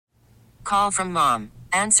call from mom.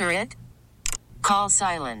 Answer it. Call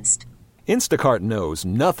silenced. Instacart knows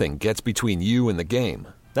nothing gets between you and the game.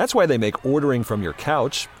 That's why they make ordering from your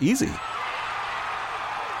couch easy.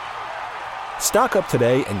 Stock up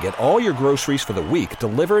today and get all your groceries for the week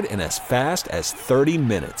delivered in as fast as 30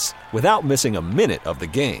 minutes without missing a minute of the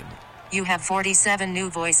game. You have 47 new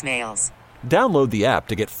voicemails. Download the app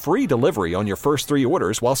to get free delivery on your first 3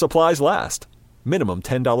 orders while supplies last. Minimum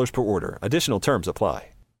 $10 per order. Additional terms apply.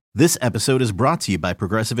 This episode is brought to you by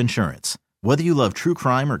Progressive Insurance. Whether you love true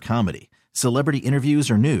crime or comedy, celebrity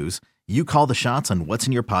interviews or news, you call the shots on what's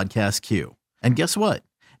in your podcast queue. And guess what?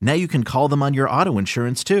 Now you can call them on your auto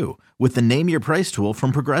insurance too with the Name Your Price tool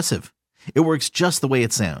from Progressive. It works just the way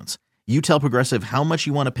it sounds. You tell Progressive how much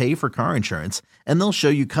you want to pay for car insurance, and they'll show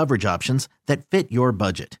you coverage options that fit your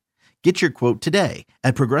budget. Get your quote today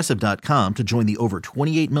at Progressive.com to join the over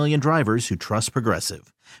 28 million drivers who trust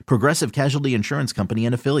Progressive. Progressive Casualty Insurance Company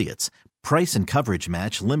and Affiliates. Price and coverage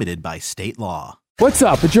match limited by state law. What's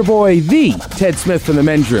up? It's your boy, the Ted Smith from The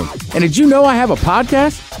Men's Room. And did you know I have a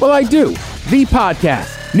podcast? Well, I do. The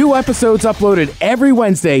Podcast. New episodes uploaded every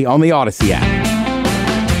Wednesday on the Odyssey app.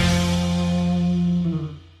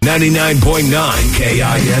 99.9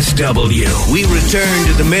 KISW. We return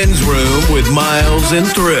to The Men's Room with Miles and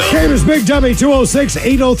Thrill. Davis Big Dummy,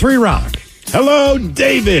 206-803 Rock. Hello,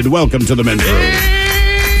 David. Welcome to The Men's Room.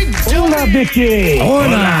 Hola, bitchy.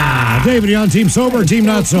 Hola. David, you on team sober or team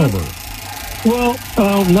not sober? Well,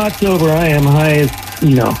 not sober. I am high as,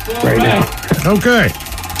 right now. Okay.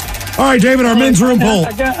 All right, David, our men's room poll.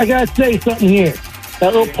 I got to say something here.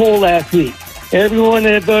 That little poll last week. Everyone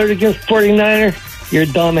that voted against the 49ers, you're a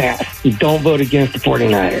dumbass. You don't vote against the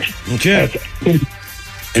 49ers. Okay.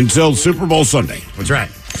 Until Super Bowl Sunday. That's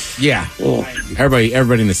right. Yeah.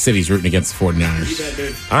 Everybody in the city's rooting against the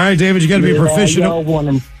 49ers. All right, David, you got to be proficient.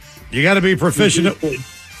 You got to be proficient.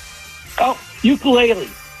 Oh, ukulele.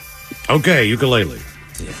 Okay, ukulele.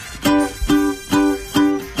 Yeah.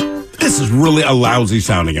 This is really a lousy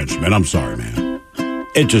sounding instrument. I'm sorry, man.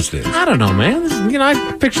 It just is. I don't know, man.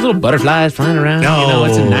 I picture little butterflies flying around. No,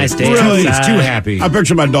 it's a nice day really, outside. It's too happy. I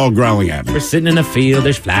picture my dog growling at me. We're sitting in a field.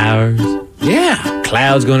 There's flowers. Yeah.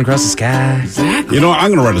 Clouds going across the sky. Exactly. I'm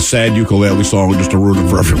going to write a sad ukulele song just to ruin it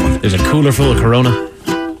for everyone. There's a cooler full of Corona.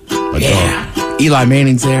 Dog. Eli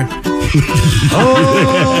Manning's there.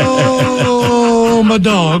 Oh, my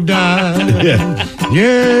dog died.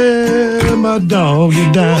 Yeah, my dog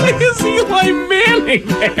died. Why is Eli Manning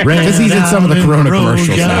there? Because he's in some of the Corona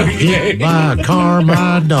commercials now. Hit by a car,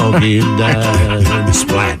 my doggy died.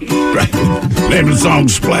 Splat. Right. Name of the song,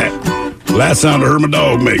 Splat. Last sound I heard my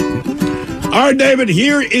dog make. All right, David,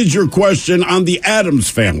 here is your question on the Addams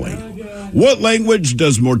Family. What language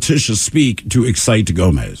does Morticia speak to excite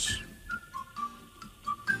Gomez?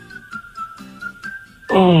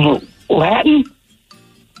 Latin?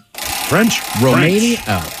 French?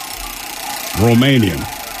 Romania? Romanian.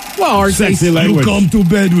 Well, aren't Sexy they, language. You come to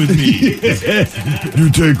bed with me. You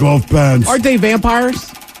take off pants. aren't they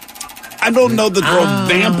vampires? I don't know that they're a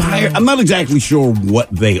vampire. I'm not exactly sure what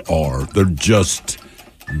they are. They're just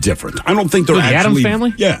different. I don't think they're The actually... Addams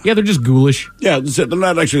Family? Yeah. Yeah, they're just ghoulish. Yeah, they're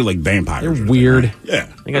not actually like vampires. They're weird.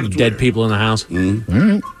 Yeah. They got dead people in the house.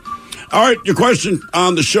 Mm-hmm. All right, your question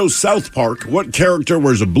on the show South Park. What character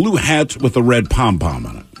wears a blue hat with a red pom-pom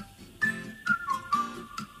on it?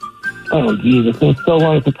 Oh, Jesus. It's been so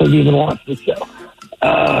long since I've even watched the show.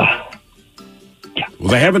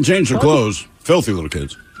 Well, they haven't changed their clothes. Filthy little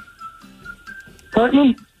kids.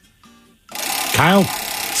 Cartman? Kyle?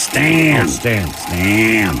 Stan.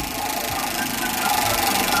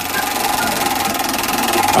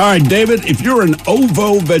 All right, David, if you're an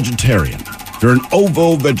ovo-vegetarian,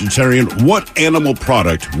 what animal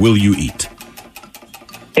product will you eat?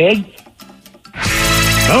 Eggs?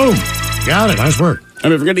 Oh, got it. Nice work. I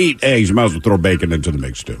mean, if you're going to eat eggs, you might as well throw bacon into the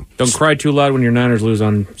mix, too. Don't cry too loud when your Niners lose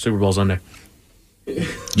on Super Bowl Sunday.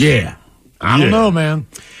 Yeah. I don't know, man.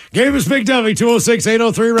 Gave us Big Dummy,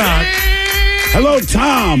 206-803 Rock. Hello,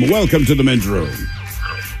 Tom. Welcome to the Men's Room.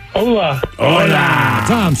 Hola. Hola.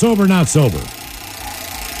 Tom, sober or not sober?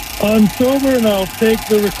 I'm sober and I'll take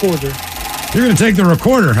the recorder. You're going to take the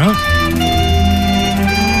recorder, huh?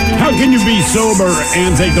 How can you be sober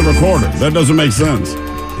and take the recorder? That doesn't make sense.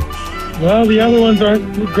 Well, the other ones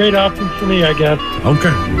aren't great options for me, I guess.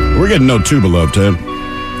 Okay. We're getting no tuba love, Ted.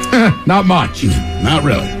 Not much. Not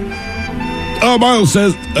really. Oh, Miles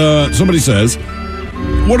says, somebody says,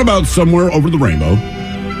 what about Somewhere Over the Rainbow?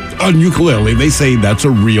 On ukulele, they say that's a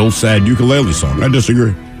real sad ukulele song. I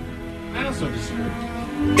disagree. I also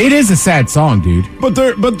disagree. It is a sad song, dude. But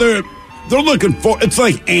they're looking for, it's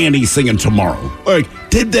like Annie singing Tomorrow. Like,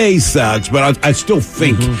 Today sucks, but I still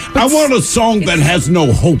think I want a song that has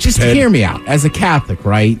no hope. Just Ted. hear me out. As a Catholic,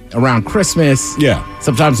 right? Around Christmas,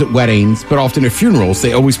 sometimes at weddings, but often at funerals,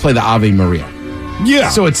 they always play the Ave Maria. Yeah.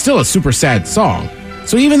 So it's still a super sad song.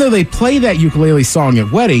 So even though they play that ukulele song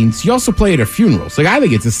at weddings, you also play it at funerals. Like, I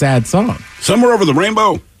think it's a sad song. Somewhere Over the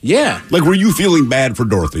Rainbow? Yeah. Like, were you feeling bad for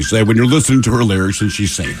Dorothy, say, when you're listening to her lyrics and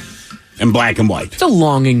she's singing in black and white? It's a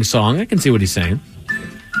longing song. I can see what he's saying.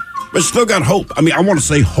 But still got hope. I mean, I want to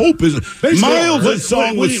say hope is... Miles'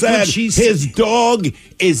 song was sad. His dog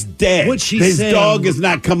is dead. His dog is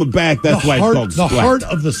not coming back. That's why it's called Splat. The heart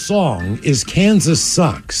of the song is Kansas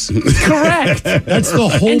sucks. Correct. That's the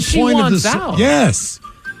whole And she point of the wants song. out. Yes.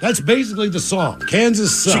 That's basically the song.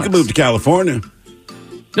 Kansas sucks. She could move to California.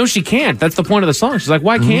 No, she can't. That's the point of the song. She's like,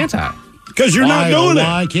 why can't I? Because you're not doing it.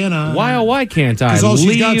 Why can't I? Why can't I? Because all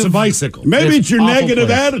she's got's a bicycle. Maybe it's your awful negative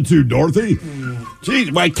place. attitude, Dorothy.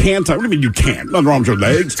 Jeez, why can't I? What do you mean you can't? Nothing wrong with your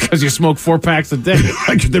legs. Because you smoke 4 packs a day.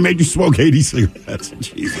 They made you smoke 80 cigarettes.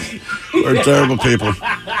 Jesus. We're terrible people.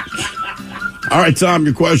 All right, Tom,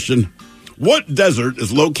 your question. What desert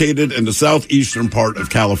is located in the southeastern part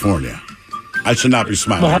of California? I should not be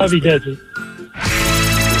smiling. Mojave Desert.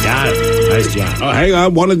 Got it. Nice job. Oh, hang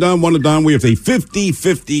on. One and done. We have a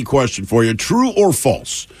 50-50 question for you. True or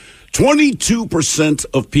false? 22%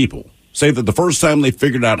 of people say that the first time they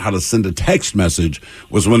figured out how to send a text message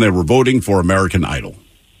was when they were voting for American Idol.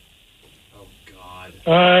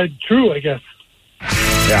 True, I guess.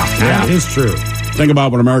 Yeah. That is true. Think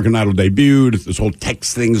about when American Idol debuted. This whole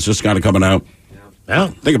text thing is just kind of coming out. Yeah.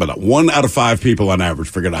 Think about that. 1 out of 5 people on average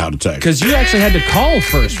figured out how to text. Because you actually had to call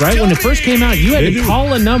first, right? When it first came out, you had to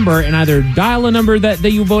call a number and either dial a number that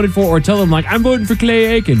you voted for or tell them, like, I'm voting for Clay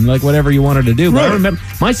Aiken, like whatever you wanted to do. But I remember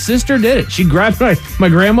my sister did it. She grabbed my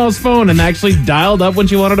grandma's phone and actually dialed up when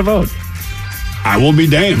she wanted to vote. I will be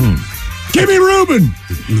damned. Give me Ruben.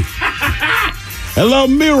 Hello,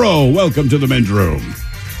 Miro. Welcome to the men's room.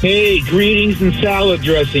 Hey, greetings and salad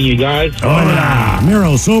dressing, you guys. Hola.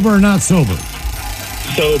 Miro, sober or not sober?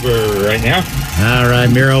 Sober right now. All right,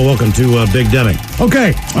 Miro, welcome to Big Demi.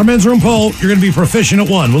 Okay, our men's room poll. You're going to be proficient at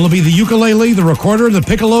one. Will it be the ukulele, the recorder, the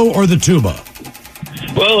piccolo, or the tuba?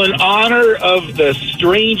 Well, in honor of the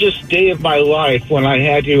strangest day of my life when I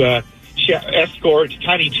had to escort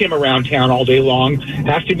Tiny Tim around town all day long,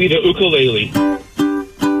 has to be the ukulele.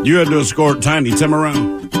 You had to escort Tiny Tim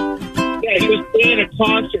around? Yeah, he was playing a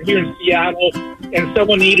concert here in Seattle, and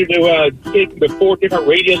someone needed to take him to 4 different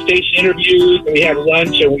radio station interviews, and we had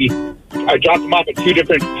lunch, and I dropped him off at 2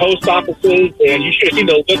 different post offices, and you should have seen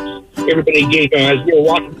the looks everybody gave him as we were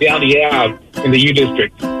walking down the Ave in the U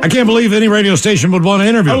District. I can't believe any radio station would want to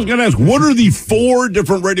interview I was going to ask, what are the 4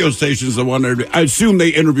 different radio stations that want to interview? I assume they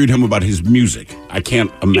interviewed him about his music. I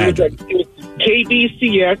can't imagine. It was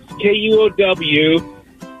KBCS, KUOW,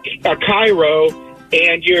 Cairo,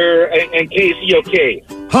 and KCOK.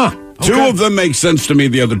 Huh. Okay. 2 of them make sense to me.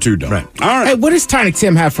 The other 2 don't. Right. All right. Hey, what does Tiny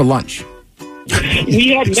Tim have for lunch?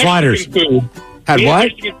 We had Sliders. Mexican food. Had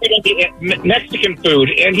what? Mexican food,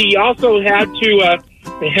 and he also had to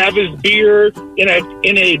have his beer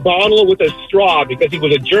in a bottle with a straw because he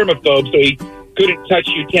was a germaphobe, so he couldn't touch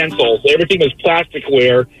utensils. Everything was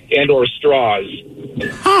plasticware and or straws.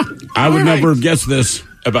 Huh. I would never have guessed this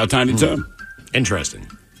about Tiny Tim. Interesting.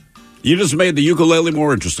 You just made the ukulele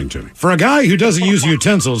more interesting to me. For a guy who doesn't use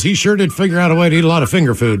utensils, he sure did figure out a way to eat a lot of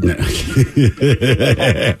finger food.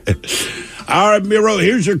 All right, Miro,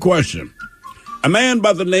 here's your question. A man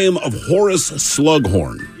by the name of Horace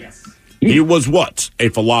Slughorn. Yes. He was what? A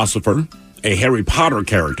philosopher, a Harry Potter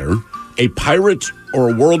character, a pirate, or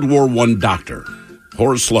a World War I doctor?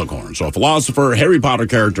 Horace Slughorn. So a philosopher, Harry Potter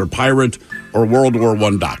character, pirate, or World War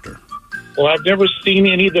I doctor? Well, I've never seen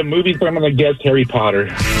any of the movies, but I'm going to guess Harry Potter.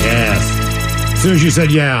 Yes. As soon as you said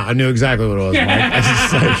yeah, I knew exactly what it was, Mike.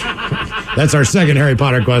 That's our second Harry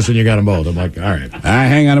Potter question. You got them both. I'm like, all right.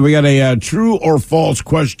 Hang on. We got a true or false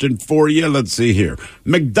question for you. Let's see here.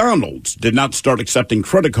 McDonald's did not start accepting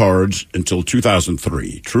credit cards until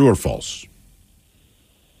 2003. True or false?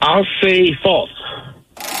 I'll say false.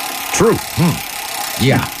 True.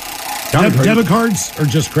 Yeah. Debit cards or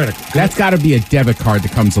just credit cards? That's got to be a debit card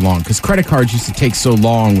that comes along because credit cards used to take so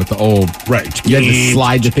long with the old. Right. You had to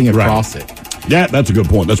slide the thing across it. Yeah, that's a good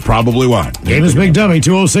point. That's probably why. Game is Big Dummy,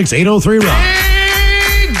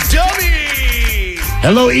 206-803-ROCK. Big Dummy!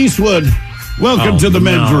 Hello, Eastwood. Welcome to the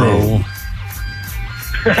men's room.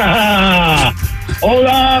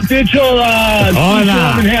 Hola, pichola.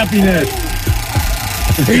 Hola. And happiness.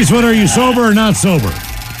 Eastwood, are you sober or not sober?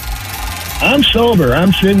 I'm sober.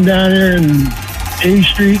 I'm sitting down here in 8th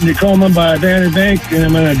Street in Tacoma by Banner Bank, and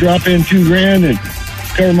I'm going to drop in $2,000 and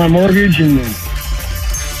cover my mortgage and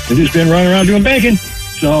I've just been running around doing banking.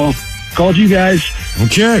 So, called you guys.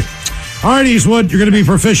 Okay. All right, Eastwood, you're going to be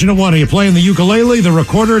proficient at one. Are you playing the ukulele, the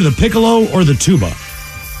recorder, the piccolo, or the tuba?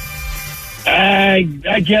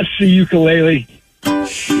 I guess the ukulele.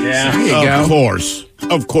 Yeah. There you go.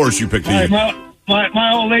 Of course you picked the ukulele.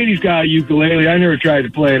 My old lady's got a ukulele. I never tried to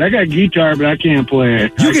play it. I got a guitar, but I can't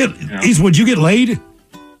play it. Eastwood, you get laid?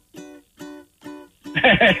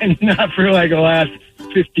 Not for like the last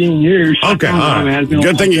 15 years. Okay, all right.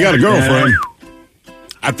 Good thing you got a girlfriend.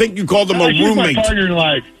 I think you called them a she's roommate. My partner in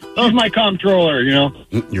life. She's my comptroller, you know.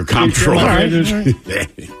 Your comptroller.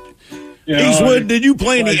 Eastwood, did you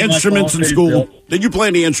play any instruments in school? Did you play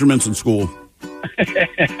any instruments in school?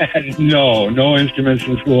 No instruments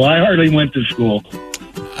in school. I hardly went to school.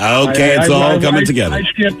 Okay, it's all coming together.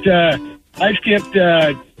 I skipped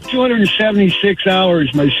 276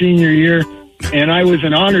 hours my senior year, and I was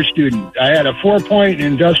an honor student. I had a 4-point in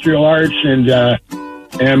industrial arts, and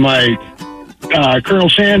my Colonel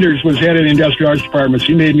Sanders was head of the industrial arts department. So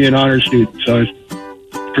he made me an honor student, so it's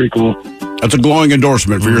pretty cool. That's a glowing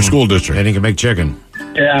endorsement for your school district. And he can make chicken.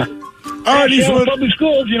 Yeah. All right, public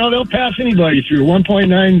schools, they'll pass anybody through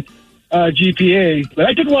 1.9 GPA. But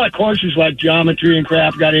I took a lot of courses like geometry and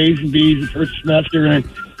crap, got A's and B's the first semester, and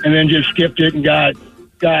then just skipped it and got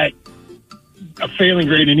a failing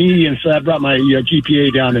grade in E, and so that brought my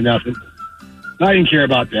GPA down to nothing. I didn't care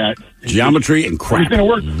about that. Geometry and crap.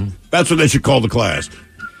 That's what they should call the class.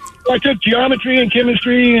 Well, I took geometry and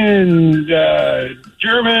chemistry and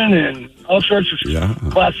German and all sorts of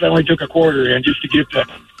classes. I only took a quarter in just to get the...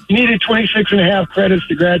 You needed 26.5 credits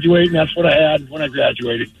to graduate, and that's what I had when I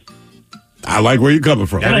graduated. I like where you're coming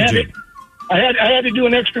from. I had to do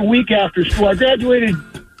an extra week after school. I graduated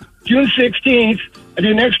June 16th. I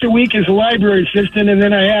did an extra week as a library assistant, and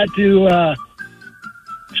then I had to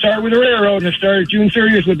start with the railroad, and I started June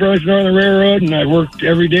 30th with Burlington Northern Railroad, and I worked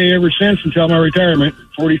every day ever since until my retirement,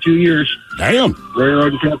 42 years. Damn.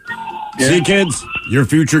 Railroad. Yeah. See, kids, your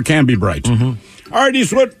future can be bright. Mm-hmm. All right,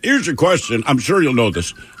 Eastwood, here's your question. I'm sure you'll know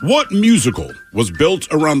this. What musical was built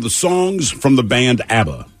around the songs from the band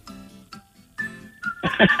ABBA?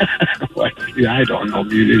 I don't know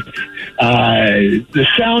music. The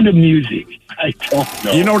Sound of Music. I don't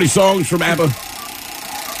know. You know any songs from ABBA?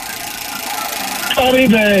 Probably,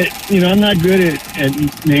 but, I'm not good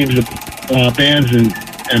at names of bands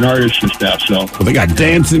and artists and stuff, so. Well, they got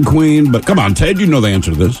Dancing Queen, but come on, Ted, you know the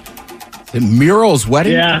answer to this. Mural's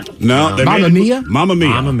Wedding? Yeah. No. Mamma Mia? Mamma Mia.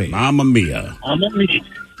 Mamma Mia. Mamma Mia. Mamma Mia.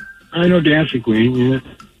 I know Dancing Queen,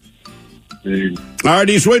 yeah. All right,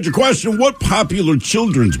 Eastwood, your question. What popular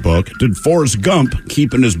children's book did Forrest Gump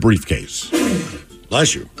keep in his briefcase?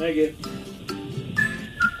 Bless you. Thank you.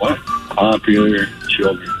 What popular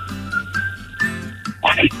children?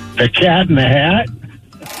 The Cat in the Hat?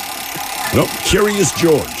 Nope, Curious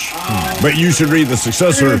George. But you should read the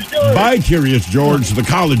successor by Curious George, The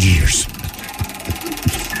College Years.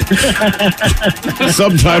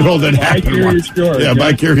 Subtitled and By Curious George. Yeah,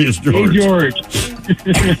 by Curious George. Hey, George.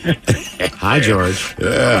 Hi, George.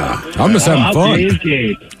 Yeah. I'm just having fun.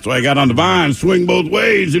 That's why I got on the vine, swing both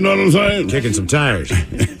ways, you know what I'm saying? Kicking some tires.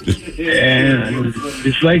 Yeah.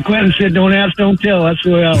 It's like Clinton said, don't ask, don't tell. That's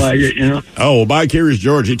the way I like it, Oh, well, by Curious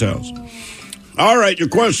George, he tells. All right, your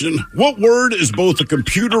question. What word is both a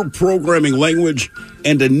computer programming language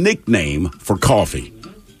and a nickname for coffee?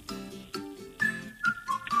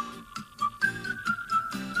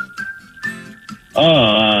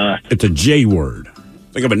 It's a J word.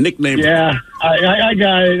 Think of a nickname. Yeah, I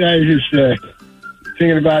got it. I was just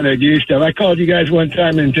thinking about that gay stuff. I called you guys one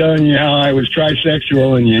time and telling you how I was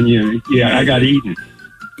trisexual, and I got eaten.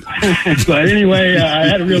 But anyway, I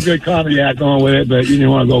had a real good comedy act going with it, but you didn't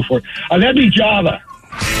want to go for it. That'd be Java.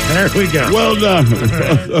 There we go. Well done.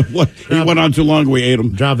 He went on too long. We ate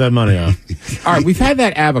him. Drop that money off. All right, we've had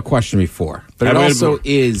that ABBA question before, but it also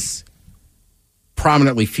is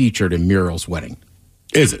prominentely featured in Muriel's Wedding.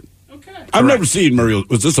 Is it? Okay. I've never seen Muriel.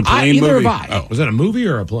 Was this a plane either movie? have I. Oh. Was that a movie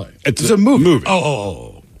or a play? It's a movie.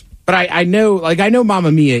 Oh. But I know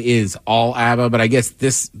Mamma Mia is all ABBA, but I guess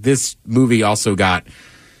this movie also got,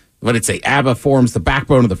 what did it say? ABBA forms the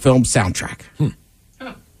backbone of the film soundtrack.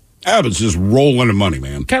 ABBA's just rolling in money,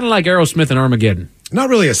 man. Kind of like Aerosmith and Armageddon. Not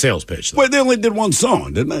really a sales pitch, though. Well, they only did one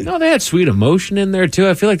song, didn't they? No, they had Sweet Emotion in there, too.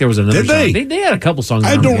 I feel like there was another Did they? song. They had a couple songs.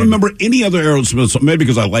 I don't remember any other Aerosmith song, maybe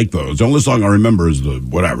because I like those. The only song I remember is the,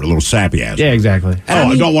 whatever, a little sappy ass. Yeah, exactly.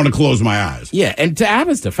 I don't want to close my eyes. Yeah, and to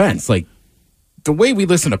ABBA's defense, the way we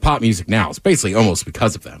listen to pop music now is basically almost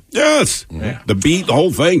because of them. Yes. Yeah. The beat, the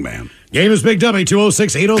whole thing, man. Game is Big Dummy,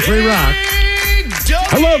 206-803-ROCK.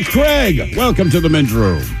 Hello, Craig. Welcome to the men's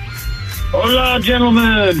room. Hola,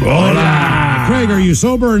 gentlemen. Hola. Craig, are you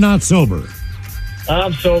sober or not sober?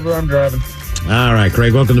 I'm sober. I'm driving. All right,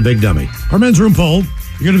 Craig, welcome to Big Dummy. Our men's room poll.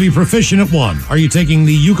 You're going to be proficient at one. Are you taking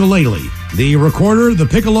the ukulele, the recorder, the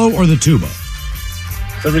piccolo, or the tuba?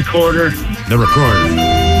 The recorder. The recorder.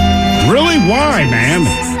 Really? Why, man?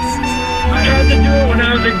 I had to do it when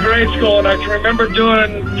I was in grade school, and I can remember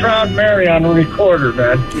doing Proud Mary on the recorder,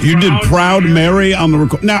 man. You did Proud Mary on the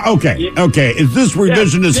record. Now, okay. Is this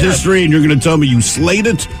revisionist history, and you're going to tell me you slayed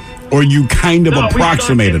it, or you kind of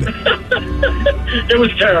approximated it? It was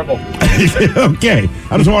terrible. Okay,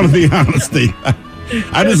 I just want to be honest.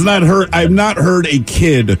 I've not heard a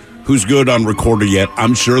kid who's good on recorder yet.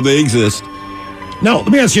 I'm sure they exist. Now,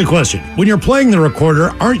 let me ask you a question. When you're playing the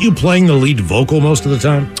recorder, aren't you playing the lead vocal most of the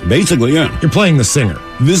time? Basically, yeah. You're playing the singer.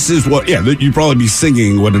 This is what, you'd probably be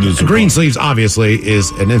singing what it is. Greensleeves, obviously, is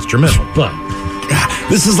an instrumental, but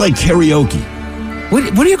this is like karaoke.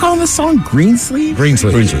 What are you calling this song? Greensleeve?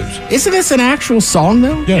 Greensleeves. Isn't this an actual song,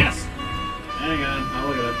 though? Yes. Hang on, I'll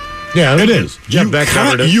look it up. Yeah, it is. Jeff Beck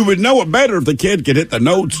covered it. You would know it better if the kid could hit the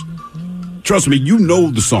notes. Trust me, you know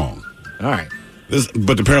the song. All right.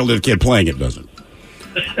 But apparently the kid playing it doesn't.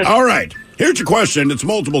 All right. Here's your question. It's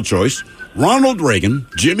multiple choice. Ronald Reagan,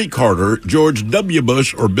 Jimmy Carter, George W.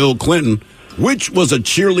 Bush, or Bill Clinton, which was a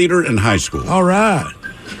cheerleader in high school? All right.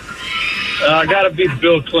 I got to be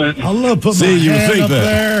Bill Clinton. I love putting my hand up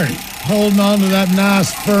there and holding on to that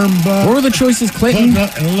nice firm butt. What were the choices, Clinton?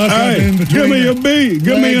 Give me a B.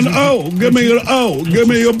 Give me an O. Give me an O. Give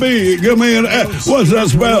me a B. Give me an F. What's that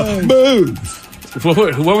spell? Boo.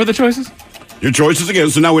 What were the choices? Your choices again,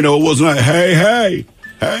 so now we know it wasn't a hey.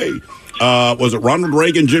 Was it Ronald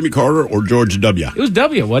Reagan, Jimmy Carter, or George W? It was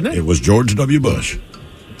W, wasn't it? It was George W. Bush.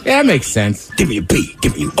 Yeah, that makes sense. Give me a B.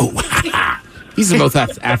 Give me an O. He's the most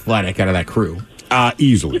athletic out of that crew.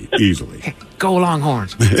 Easily. Go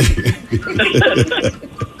Longhorns.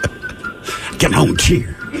 Come on,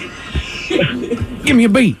 cheer. Give me a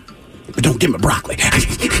beat. But don't give me broccoli. That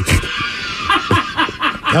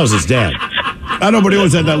was his dad. I know, but he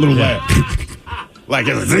always had that little laugh. Like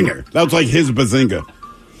a zinger. That was like his bazinga.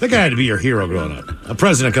 That guy had to be your hero growing up. A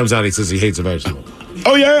president comes out, he says he hates a vegetable.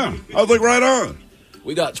 Oh, yeah. I was like, right on.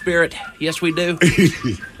 We got spirit. Yes, we do.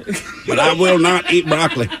 But I will not eat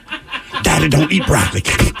broccoli. Daddy don't eat broccoli.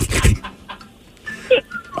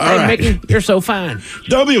 All right. Mickey, you're so fine.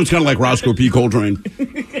 W was kind of like Roscoe P. Coltrane.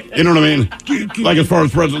 You know what I mean? Like as far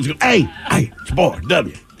as presidents go, hey, it's boy,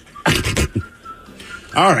 W.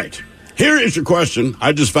 All right. Here is your question.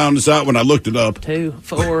 I just found this out when I looked it up. 2,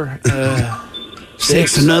 4,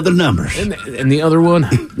 6 and other numbers. And the other one?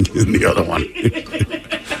 And the other one.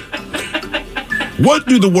 What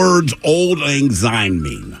do the words Old Lang Syne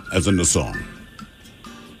mean, as in the song?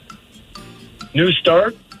 New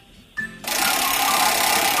start?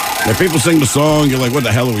 If people sing the song, you're like, what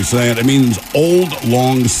the hell are we saying? It means old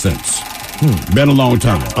long since. Been a long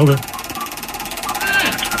time. Okay.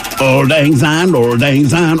 Old Lang Syne, Old Lang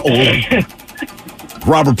Syne, old.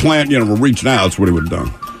 Robert Plant, were reaching out. That's what he would have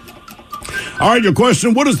done. All right, your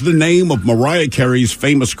question. What is the name of Mariah Carey's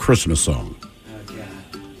famous Christmas song?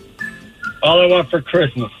 All I Want for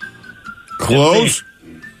Christmas. Close.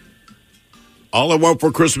 All I Want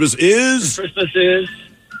for Christmas is... Christmas is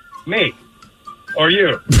me. Or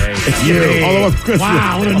you. It's you. All I Want for Christmas.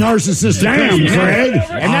 Wow, what a narcissistic. Damn, Craig.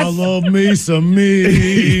 I love me some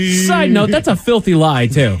me. Side note, that's a filthy lie,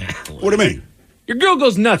 too. What do you mean? Your girl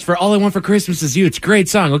goes nuts for All I Want for Christmas Is You. It's a great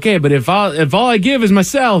song, okay, but if all I give is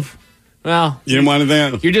myself, well... You didn't want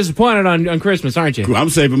that? You're disappointed on Christmas, aren't you? I'm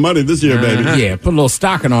saving money this year, baby. Yeah, put a little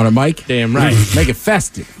stocking on it, Mike. Damn right. Make it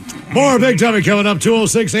festive. More Big Dummy coming up,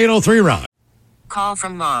 206-803-ROCK. Call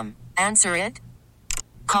from mom. Answer it.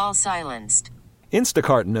 Call silenced.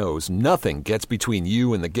 Instacart knows nothing gets between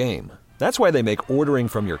you and the game. That's why they make ordering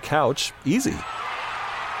from your couch easy.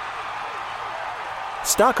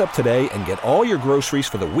 Stock up today and get all your groceries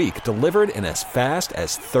for the week delivered in as fast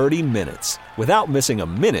as 30 minutes without missing a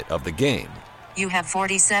minute of the game. You have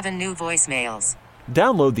 47 new voicemails.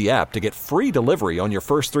 Download the app to get free delivery on your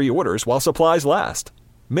first 3 orders while supplies last.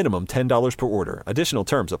 Minimum $10 per order. Additional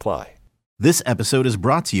terms apply. This episode is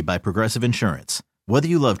brought to you by Progressive Insurance. Whether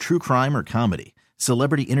you love true crime or comedy,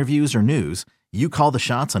 celebrity interviews or news, you call the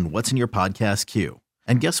shots on what's in your podcast queue.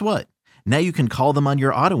 And guess what? Now you can call them on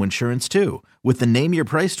your auto insurance too with the Name Your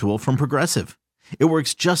Price tool from Progressive. It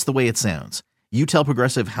works just the way it sounds. You tell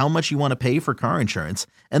Progressive how much you want to pay for car insurance,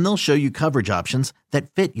 and they'll show you coverage options that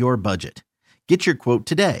fit your budget. Get your quote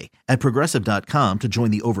today at Progressive.com to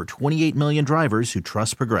join the over 28 million drivers who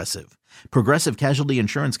trust Progressive. Progressive Casualty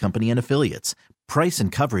Insurance Company and Affiliates. Price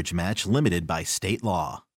and coverage match limited by state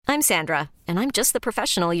law. I'm Sandra, and I'm just the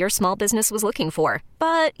professional your small business was looking for.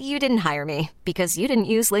 But you didn't hire me because you didn't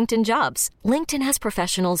use LinkedIn Jobs. LinkedIn has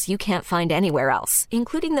professionals you can't find anywhere else,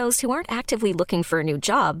 including those who aren't actively looking for a new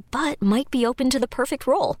job, but might be open to the perfect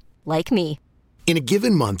role, like me. In a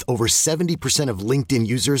given month, over 70% of LinkedIn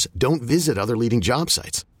users don't visit other leading job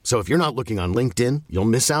sites. So if you're not looking on LinkedIn, you'll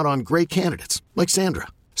miss out on great candidates like Sandra.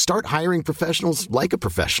 Start hiring professionals like a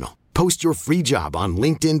professional. Post your free job on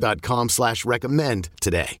linkedin.com/recommend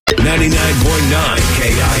today. 99.9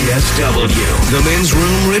 KISW. The men's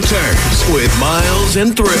room returns with Miles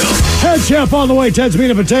and Thrill. Head chef on the way. Ted's Meat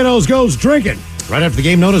and Potatoes goes drinking. Right after the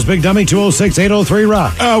game, notice Big Dummy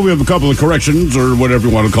 206-803-ROCK. We have a couple of corrections, or whatever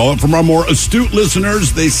you want to call it, from our more astute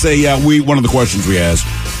listeners. They say, one of the questions we asked,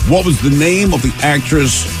 what was the name of the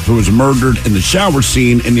actress who was murdered in the shower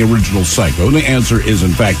scene in the original Psycho? And the answer is,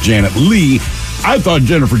 in fact, Janet Leigh. I thought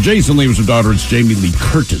Jennifer Jason Leigh was her daughter. It's Jamie Lee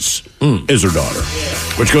Curtis is her daughter,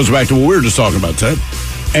 which goes back to what we were just talking about, Ted.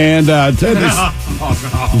 And Ted is...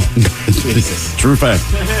 True fact.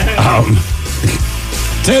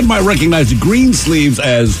 Ted might recognize the Greensleeves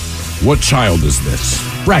as, what child is this?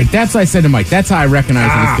 Right, that's what I said to Mike. That's how I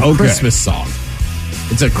recognize it. It's the Christmas song.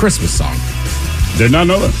 It's a Christmas song. Did not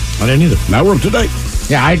know that. I didn't either. Now we're up to date.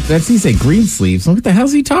 Yeah, that's he said Greensleeves. What the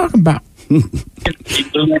hell's he talking about?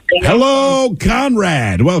 Hello,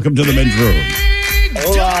 Conrad. Welcome to the men's room.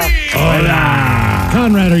 Hola.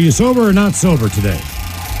 Conrad, are you sober or not sober today?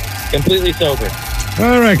 Completely sober.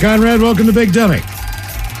 All right, Conrad, welcome to Big Dummy.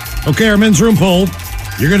 Okay, our men's room poll.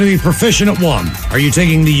 You're going to be proficient at one. Are you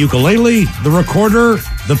taking the ukulele, the recorder,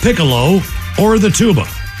 the piccolo, or the tuba?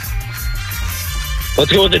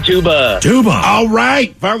 Let's go with the tuba. Tuba. All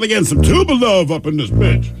right. Finally getting some tuba love up in this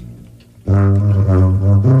bitch.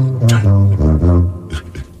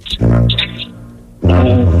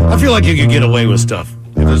 I feel like you could get away with stuff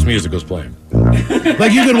if this music was playing.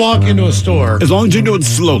 Like you could walk into a store. As long as you do it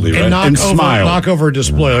slowly, right? And smile. Knock over a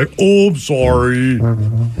display like, oh, I'm sorry.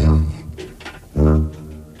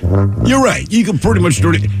 You're right. You can pretty much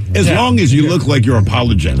do it as long as you look like you're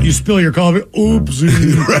apologetic. You spill your coffee. Oopsie.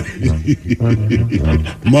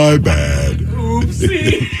 My bad.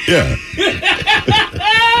 Oopsie. Yeah.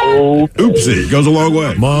 Oopsie. Goes a long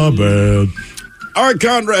way. My bad. All right,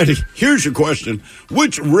 Conrad, here's your question.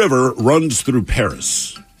 Which river runs through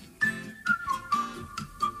Paris?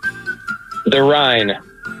 The Rhine.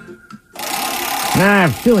 Nah,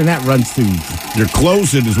 I'm feeling that runs through. You're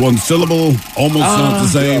close. It is one syllable. Almost not the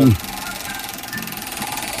same.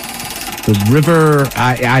 The river,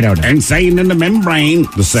 I don't know. Insane in the membrane.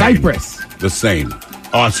 The Seine. Cyprus. The Seine.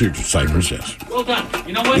 Oh, I see Cyprus, yes. Well done.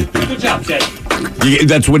 You know what? Good job, Ted.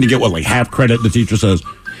 That's when you get, what, like half credit, the teacher says?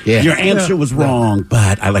 Yeah. Your answer was wrong,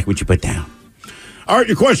 but I like what you put down. All right,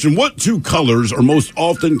 your question. What two colors are most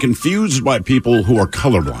often confused by people who are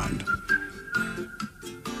colorblind?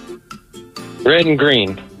 Red and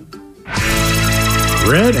green.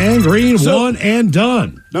 Red and green, one and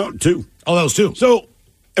done. No, two. Oh, that was two. So,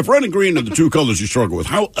 if red and green are the two colors you struggle with,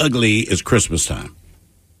 how ugly is Christmas time?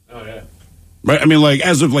 Oh, yeah. Right? I mean, like,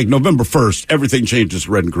 as of, like, November 1st, everything changes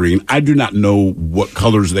to red and green. I do not know what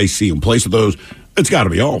colors they see in place of those. It's got to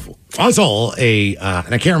be awful. I saw and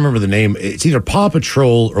I can't remember the name. It's either Paw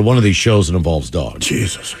Patrol or one of these shows that involves dogs.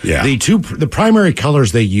 Jesus. Yeah. The primary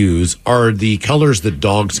colors they use are the colors that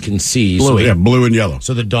dogs can see. Bluey. Yeah, blue and yellow.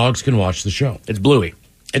 So the dogs can watch the show. It's bluey.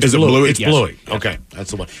 Is it bluey? It's bluey. Okay,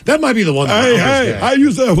 that's the one. That might be the one. Hey, I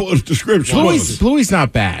use that description. Bluey's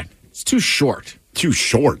not bad. It's too short. Too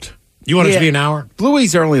short. You want it to be an hour?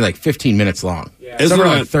 Bluey's are only like 15 minutes long. Yeah. Some are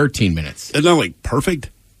like 13 minutes. Isn't that like perfect?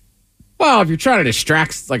 Well, if you're trying to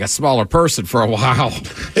distract like a smaller person for a while,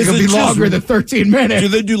 it'll be just longer than 13 minutes. Do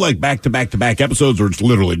they do like back-to-back-to-back episodes, or it's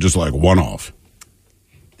literally just like one-off?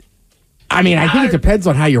 I mean, I think it depends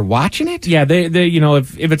on how you're watching it. Yeah, they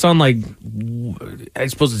if it's on like, I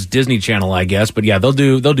suppose it's Disney Channel, I guess, but yeah, they'll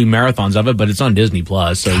do marathons of it, but it's on Disney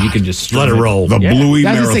Plus, so you can just let it roll. The Bluey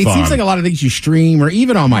marathon. It seems like a lot of things you stream, or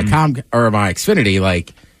even on my or my Xfinity,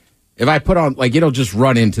 like if I put on, like, it'll just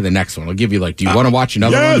run into the next one. It'll give you like, do you want to watch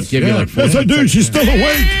another one? It'll give you like, yes, I do. She's still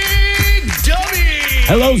awake.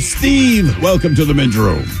 Hello, Steve. Welcome to the men's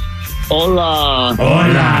room. Hola.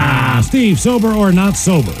 Hola. Steve, sober or not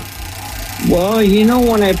sober? Well, you know,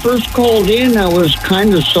 when I first called in, I was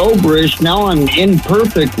kind of soberish. Now I'm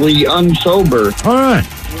imperfectly unsober. All right.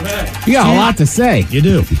 You got a lot to say. You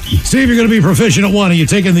do. Steve, you're going to be proficient at one. Are you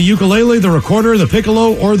taking the ukulele, the recorder, the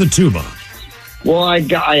piccolo, or the tuba? Well, I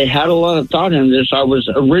had a lot of thought in this. I was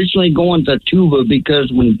originally going to tuba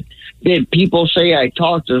because when people say I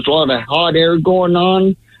talk, there's a lot of hot air going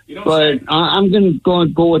on. But I'm going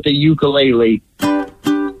to go with the ukulele.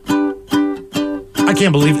 I I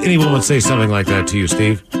can't believe anyone would say something like that to you,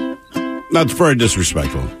 Steve. That's very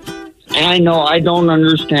disrespectful. I know. I don't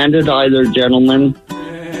understand it either, gentlemen.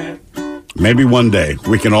 Maybe one day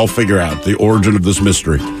we can all figure out the origin of this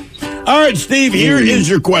mystery. All right, Steve, here is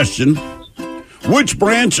your question. Which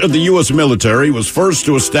branch of the U.S. military was first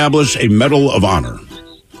to establish a Medal of Honor?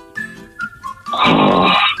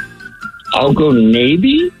 I'll go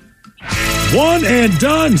Navy. One and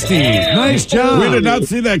done, Steve. Nice job. We did not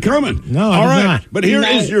see that coming. No, all right, not. but here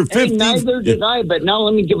is your 50. Neither did I, but now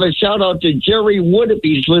let me give a shout-out to Jerry Wood if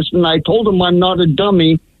he's listening. I told him I'm not a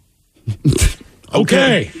dummy.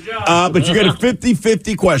 Okay. But you get a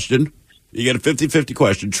 50-50 question. You get a 50-50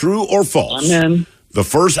 question. True or false? Amen. The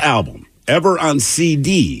first album ever on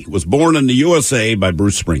CD was Born in the USA by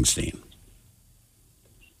Bruce Springsteen.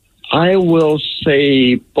 I will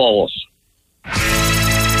say false.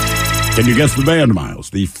 Can you guess the band, Miles?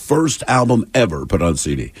 The first album ever put on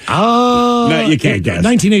CD. No, you can't guess.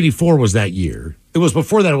 1984 was that year. It was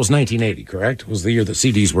before that. It was 1980, correct? Was the year that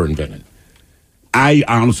CDs were invented. I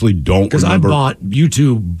honestly don't Because I remember. bought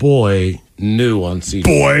YouTube Boy new on CD.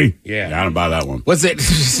 Boy. Yeah. I didn't buy that one. What's it?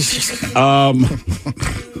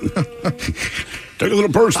 Took a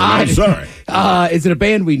little personal. I'm sorry. Is it a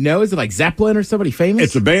band we know? Is it like Zeppelin or somebody famous?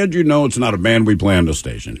 It's a band you know. It's not a band we play on the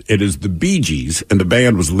station. It is the Bee Gees, and the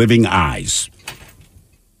band was Living Eyes.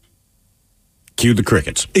 Cue the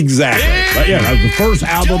crickets. Exactly. But yeah, that was the first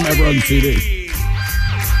album ever on CD.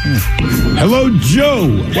 Hello, Joe.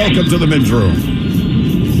 Welcome to the men's room.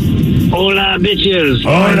 Hola, bitches.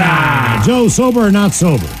 Hola. Joe, sober or not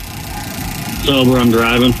sober? Sober, I'm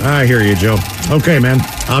driving. I hear you, Joe. Okay, man.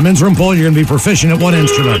 Men's room poll, you're going to be proficient at one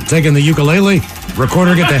instrument. Taking the ukulele,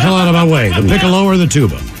 recorder, get the hell out of my way. The piccolo or the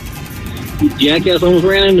tuba? Jackass almost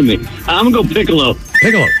ran into me. I'm going to go piccolo.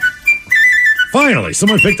 Piccolo. Finally,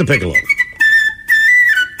 someone picked the piccolo.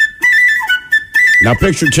 Now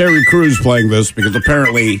picture Terry Crews playing this because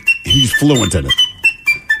apparently he's fluent in it.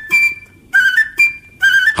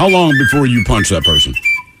 How long before you punch that person?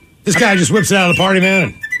 This guy just whips it out of the party,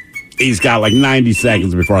 man. He's got like 90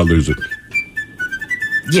 seconds before I lose it.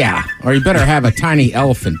 Yeah, or you better have a tiny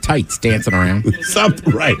elf in tights dancing around.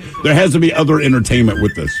 Something right. There has to be other entertainment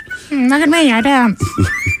with this. Look at me, I dance.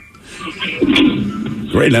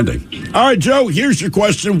 Great ending. All right, Joe, here's your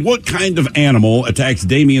question. What kind of animal attacks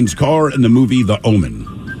Damien's car in the movie The Omen?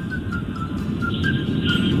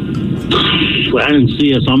 Well, I didn't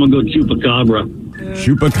see it, so I'm going to go chupacabra.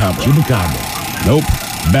 Chupacabra. Chupacabra. Nope.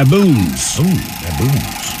 Baboons. Ooh,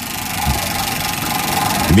 baboons.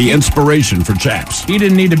 The inspiration for chaps. He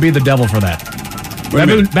didn't need to be the devil for that.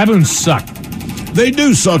 Baboons suck. They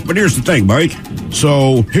do suck, but here's the thing, Mike.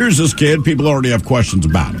 So here's this kid. People already have questions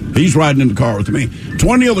about him. He's riding in the car with me.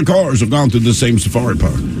 20 other cars have gone through the same safari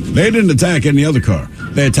park. They didn't attack any other car.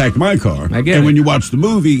 They attacked my car. I get and it. when you watch the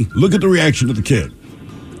movie, look at the reaction of the kid.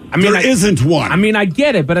 I mean, there isn't one. I mean, I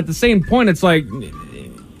get it, but at the same point, it's like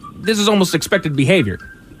this is almost expected behavior.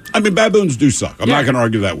 I mean, baboons do suck. I'm not going to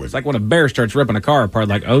argue that with It's like when a bear starts ripping a car apart,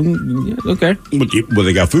 like, oh, yeah, okay. Well,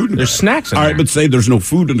 they got food in the There's car. snacks in All there. right, but say there's no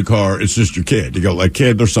food in the car. It's just your kid. You go, like,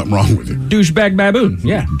 kid, there's something wrong with you. Douchebag baboon,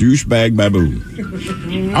 yeah. Douchebag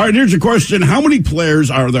baboon. All right, here's your question. How many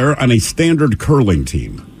players are there on a standard curling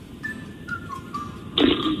team?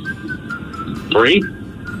 3?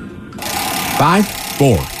 5?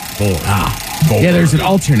 4. 4. Yeah, there's an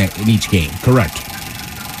alternate in each game. Correct.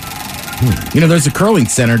 You know, there's a curling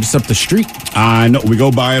center just up the street. I know. We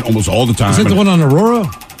go by it almost all the time. Is that the one on Aurora?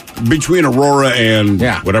 Between Aurora and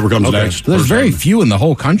whatever comes next. There's very few in the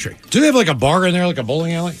whole country. Do they have like a bar in there, like a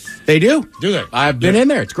bowling alley? They do. Do they? I've been in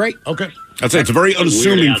there. It's great. Okay. I'd say it's very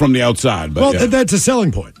unassuming from the outside. But Well, that's a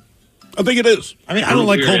selling point. I think it is. I mean, I don't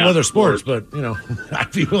like cold weather sports, but, you know,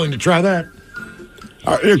 I'd be willing to try that.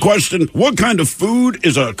 All right, your question. What kind of food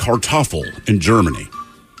is a Kartoffel in Germany?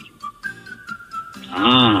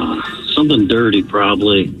 Something dirty,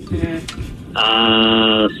 probably.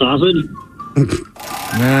 Sausage?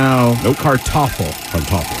 No. Kartoffel.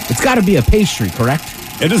 Kartoffel. It's got to be a pastry, correct?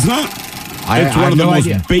 It is not. I It's one have of the no most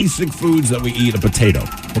idea. basic foods that we eat, a potato.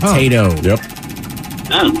 Potato. Yep.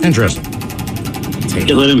 Oh, Interesting.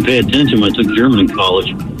 because I didn't pay attention when I took German in college.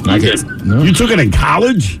 You took it in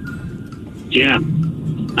college? Yeah.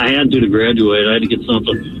 I had to graduate. I had to get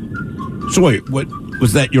something. So wait, what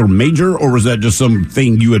was that your major, or was that just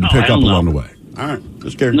something you had to Oh, pick hell up no. along the way? All right,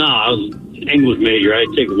 just curious. No, I was English major. I had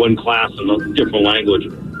to take one class in a different language.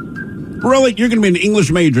 Really? You're going to be an English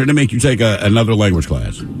major and they make you take another language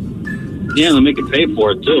class? Yeah, they make you pay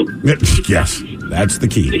for it, too. Yes, that's the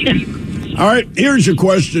key. All right, here's your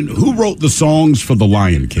question. Who wrote the songs for The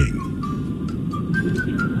Lion King?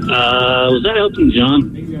 Was that Elton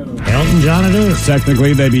John? Elton John it is.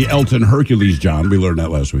 Technically, they'd be Elton Hercules John. We learned that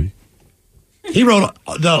last week. He wrote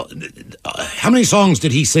how many songs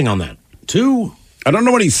did he sing on that? 2? I don't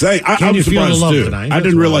know what he's saying. I Can was You Feel the surprised Love too. Tonight? I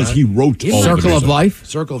didn't realize he wrote all Circle of Life?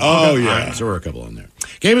 Circle of Oh, okay. yeah. All right, so there were a couple on there.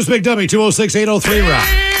 Game is Big Dummy, 206-803 Rock.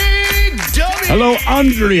 Hello,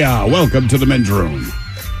 Andrea. Welcome to the men's room.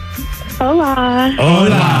 Hola.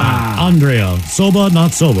 Hola. Andrea. Soba,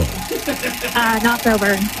 not soba? Not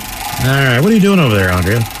sober. All right, what are you doing over there,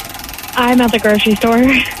 Andrea? I'm at the grocery store.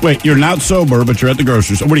 Wait, you're not sober, but you're at the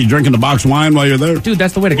grocery store. What are you drinking, a box of wine while you're there? Dude,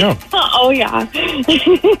 that's the way to go. Oh, yeah.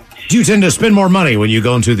 Do you tend to spend more money when you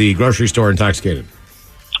go into the grocery store intoxicated?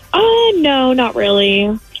 No, not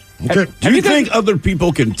really. Okay. Do you think other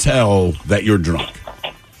people can tell that you're drunk?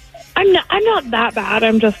 I'm not that bad.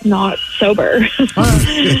 I'm just not sober.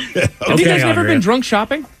 Have you guys ever been drunk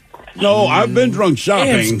shopping? No, I've been drunk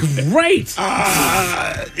shopping. It's great.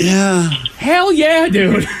 Yeah. Hell yeah,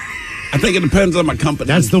 dude. I think it depends on my company.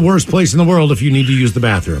 That's the worst place in the world if you need to use the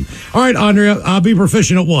bathroom. All right, Andrea, I'll be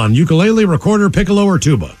proficient at 1. Ukulele, recorder, piccolo, or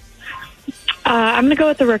tuba? I'm going to go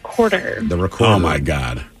with the recorder. The recorder. Oh, my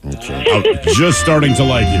God. Okay. I'm just starting to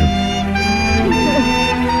like you.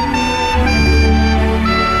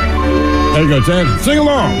 There you go, Ted. Sing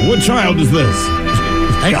along. What child is this?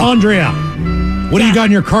 Hey, Andrea, what do you got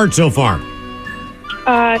in your cart so far?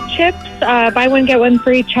 Chips, buy one, get one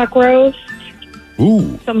free, chuck roast,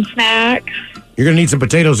 Ooh. some snacks. You're going to need some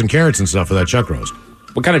potatoes and carrots and stuff for that chuck roast.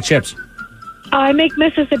 What kind of chips? I make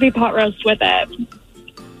Mississippi pot roast with it.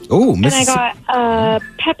 Ooh, And I got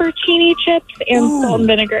peppercini chips and salt and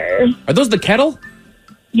vinegar. Are those the kettle?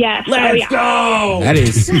 Yes. Let's go. That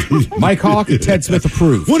is Mike Hawk and Ted Smith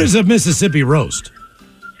approved. What is a Mississippi roast?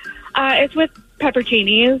 It's with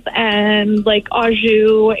pepperoncinis and like au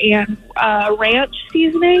jus and ranch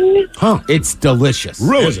seasoning. Huh. It's delicious.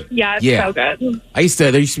 Really? Yeah, it's Yeah. so good.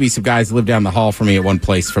 There used to be some guys that lived down the hall from me at one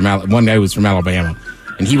place one guy was from Alabama.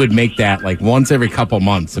 And he would make that like once every couple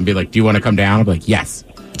months and be like, do you want to come down? I'd be like, yes.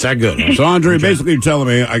 It's that good. Huh? So, Andre, basically you're telling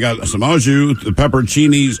me I got some au jus, the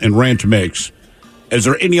pepperoncinis, and ranch mix. Is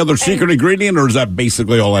there any other secret ingredient, or is that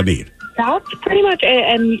basically all I need? That's pretty much it,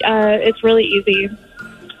 and it's really easy.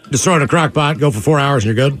 Just throw it in a crock pot, go for 4 hours,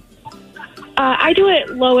 and you're good? I do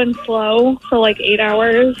it low and slow for like 8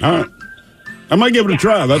 hours. All right. I might give it a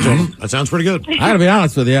try. That's all. That sounds pretty good. I gotta be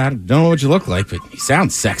honest with you, I don't know what you look like, but you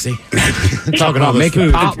sound sexy. Talking about making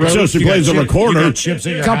food. pop roast. So she plays a recorder. You got chips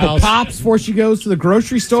in your Couple house. pops before she goes to the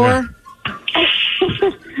grocery store.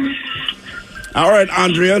 All right,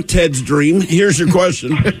 Andrea, Ted's dream. Here's your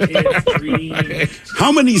question. How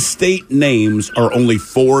many state names are only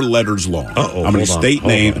 4 letters long? Uh-oh, How many hold on, state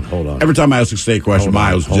names? hold on. Every time I ask a state question,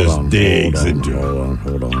 Miles just digs into it.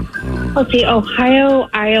 Hold on. Let's see, Ohio,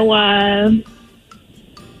 Iowa.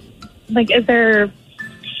 Like, is there?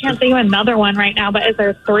 Can't think of another one right now, but is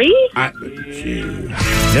there 3?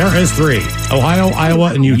 There is 3. Ohio,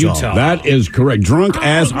 Iowa, and Utah. That is correct. Drunk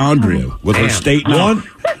ass Andrea with her state name.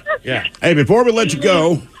 Yeah. Hey, before we let you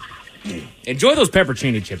go, Enjoy those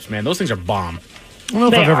pepperoni chips, man. Those things are bomb. I don't know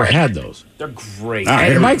if I've ever had those. They're great. All right,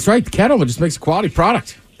 And here we- Mike's right. The kettle just makes a quality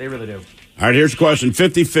product. They really do. all right, here's the question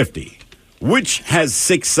 50-50. Which has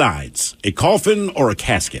 6 sides, a coffin or a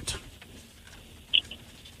casket?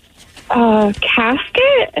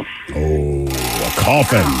 Casket? Oh, a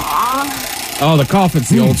coffin. Oh, the coffin's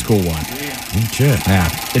the old school one. Shit. Yeah.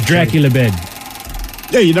 The Dracula bed.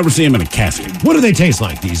 Yeah, you never see him in a casket. What do they taste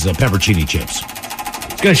like, these peppercini chips?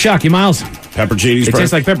 It's going to shock you, Miles. Peppercinis. It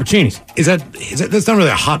tastes like pepperoncinis. Is that that's not really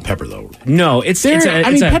a hot pepper, though? No, it's a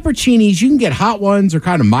pepperoncinis, you can get hot ones or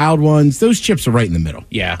kind of mild ones. Those chips are right in the middle.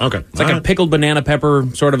 Yeah. Okay. It's like a pickled banana pepper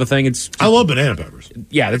sort of a thing. I love banana peppers.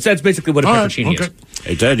 Yeah, that's basically what a pepperoni is.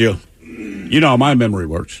 Hey, Ted, you know how my memory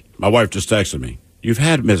works. My wife just texted me. You've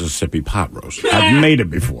had Mississippi pot roast. I've made it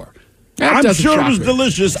before. That I'm doesn't sure it shock was me.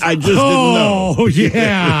 delicious. I just didn't know. Oh,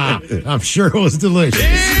 yeah. I'm sure it was delicious.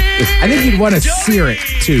 I think you'd want to sear it,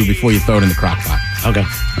 too, before you throw it in the crock pot. Okay.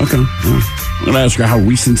 Okay. Well, I'm going to ask her how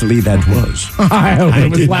recently that was.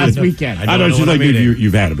 It was last weekend. I know she's like,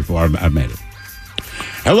 you've had it before. I've made it.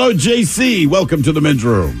 Hello, JC. Welcome to the men's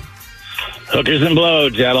room. Hookers and blow,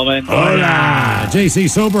 gentlemen. Hola. JC,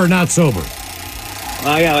 sober or not sober? Well,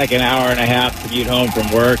 I got like an hour and a half commute home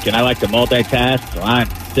from work, and I like to multitask, so I'm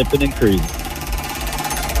sipping and cruising.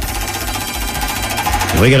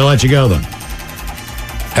 We got to let you go, then.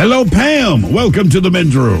 Hello, Pam. Welcome to the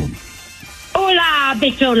men's room. Hola,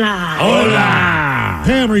 Bichola. Hola.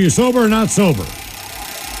 Pam, are you sober or not sober?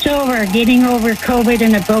 Sober, getting over COVID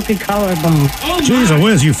and a broken collarbone. Jeez,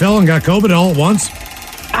 Wiz, you fell and got COVID all at once?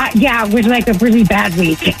 Yeah, it was like a really bad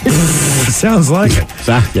week. Sounds like it.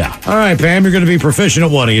 Yeah. All right, Pam, you're going to be proficient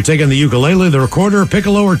at one. Are you taking the ukulele, the recorder,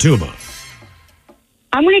 piccolo, or tuba?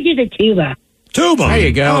 I'm going to do the tuba. Tuba. There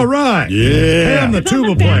you go. All right. Yeah. Pam, the Some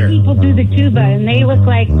tuba of the fat player. people do the tuba, and they look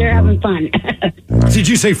like they're having fun. Did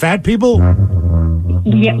you say fat people?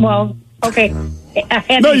 Yeah, well, okay.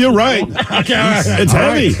 No, you're right. Okay, all right. It's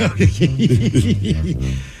heavy.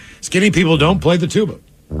 Skinny people don't play the tuba.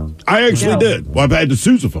 I actually did. Well, I've had the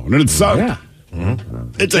sousaphone, and it sucked. Yeah.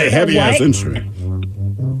 It's a heavy-ass What? instrument.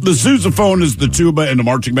 The sousaphone is the tuba in the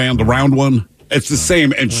marching band, the round one. It's the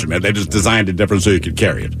same instrument. They just designed it different so you could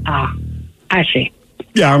carry it. Ah, I see.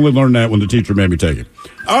 Yeah, I only learned that when the teacher made me take it.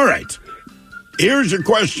 All right. Here's your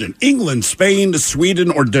question. England, Spain, Sweden,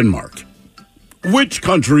 or Denmark? Which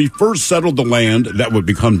country first settled the land that would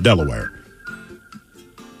become Delaware?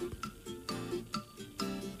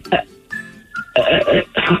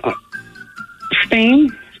 Spain?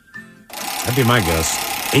 That'd be my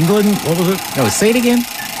guess. England? What was it? No, say it again.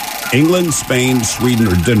 England, Spain, Sweden,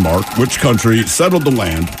 or Denmark? Which country settled the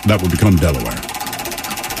land that would become Delaware?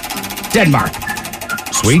 Denmark.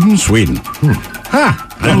 Sweden? Sweden.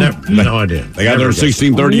 No idea. They got there in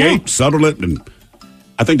 1638, settled it, and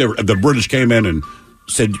I think the British came in and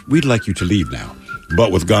said, we'd like you to leave now,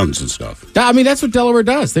 but with guns and stuff. I mean, that's what Delaware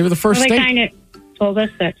does. They were the first Well, they state. kind of told us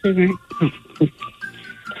that too, right?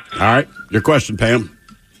 All right, your question, Pam.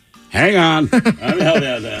 Hang on. Let me help you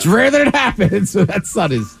out there. It's rare that it happens, so that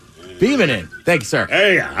sun is beaming in. Thank you, sir.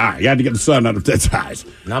 Hey, all right, you had to get the sun out of its eyes.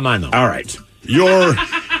 Not mine, though. All right. Your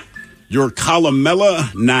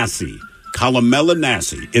columella nasi. Columella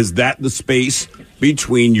nasi. Is that the space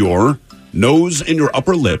between your nose and your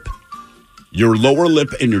upper lip, your lower lip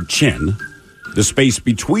and your chin, the space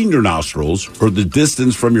between your nostrils, or the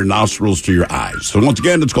distance from your nostrils to your eyes? So once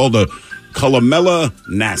again, it's called the columella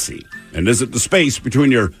nasi. And is it the space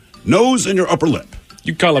between your nose and your upper lip?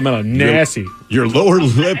 You call him a nasty. Your lower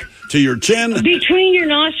lip to your chin? Between your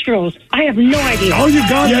nostrils. I have no idea. Oh, you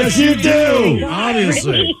got Yes, that. you do.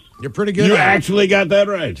 Obviously. You're pretty good You at it. actually got that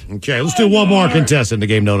right. Okay, let's do one more contestant, the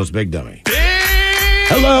game known as Big Dummy.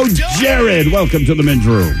 Hello, Jared. Welcome to the men's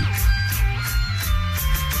room.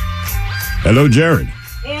 Hello, Jared.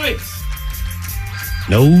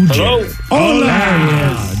 No, Hello? Jared.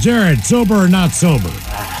 Hola. Jared, sober or not sober?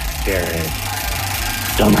 Jared.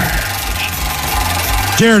 Dumber.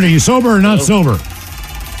 Jared, are you sober or not sober?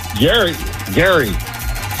 Gary.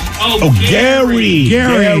 Oh, Gary.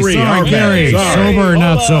 Gary. Sorry, our bad. Gary. Sorry. Sober or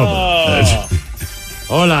not sober?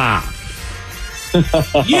 Hola.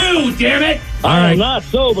 You, damn it! All I'm right. not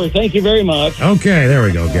sober. Thank you very much. Okay, there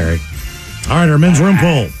we go, Gary. All right, our men's room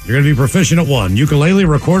poll. You're going to be proficient at one. Ukulele,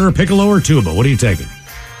 recorder, piccolo, or tuba. What are you taking?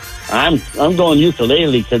 I'm going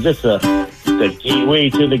ukulele because it's the gateway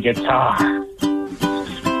to the guitar.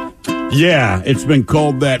 Yeah, it's been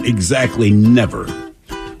called that exactly never.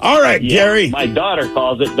 All right, Yeah, Gary. my daughter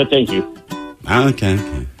calls it, but thank you. Okay.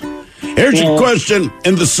 Here's your question.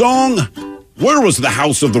 In the song, where was the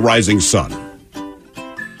house of the rising sun?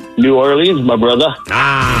 New Orleans, my brother.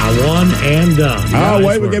 One and done. Oh,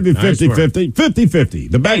 wait, we work. gave you Nice 50-50.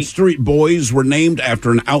 50-50. The Backstreet Boys were named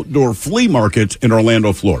after an outdoor flea market in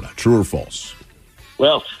Orlando, Florida. True or false?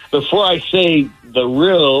 Well, before I say the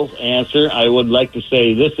real answer, I would like to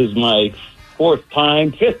say this is my fifth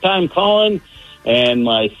time calling, and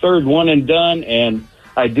my third one and done, and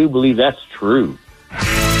I do believe that's true.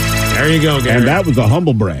 There you go, Gary. And that was a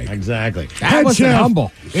humble brag. Exactly. That wasn't Chef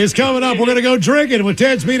humble. is coming up. We're going to go drinking with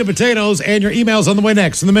Ted's Meat and Potatoes, and your emails on the way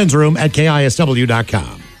next in the men's room at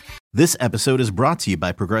KISW.com. This episode is brought to you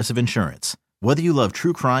by Progressive Insurance. Whether you love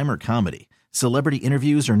true crime or comedy, celebrity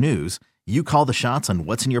interviews or news, you call the shots on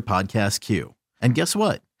what's in your podcast queue. And guess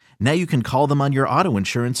what? Now you can call them on your auto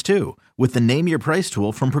insurance too with the Name Your Price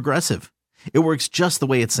tool from Progressive. It works just the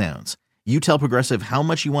way it sounds. You tell Progressive how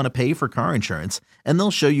much you want to pay for car insurance, and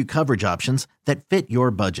they'll show you coverage options that fit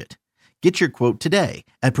your budget. Get your quote today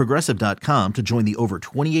at Progressive.com to join the over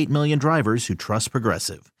 28 million drivers who trust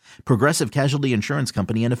Progressive. Progressive Casualty Insurance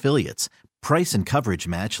Company and Affiliates. Price and coverage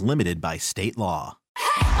match limited by state law.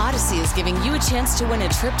 Odyssey is giving you a chance to win a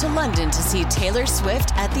trip to London to see Taylor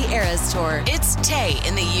Swift at the Eras Tour. It's Tay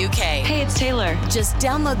in the UK. Hey, it's Taylor. Just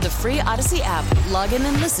download the free Odyssey app, log in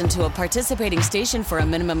and listen to a participating station for a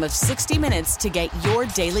minimum of 60 minutes to get your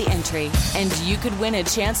daily entry. And you could win a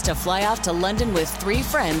chance to fly off to London with 3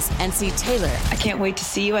 friends and see Taylor. I can't wait to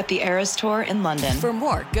see you at the Eras Tour in London. For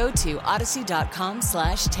more, go to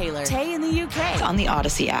odyssey.com/Taylor. Tay in the UK. It's on the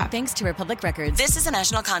Odyssey app. Thanks to Republic Records. This is a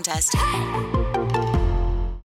national contest.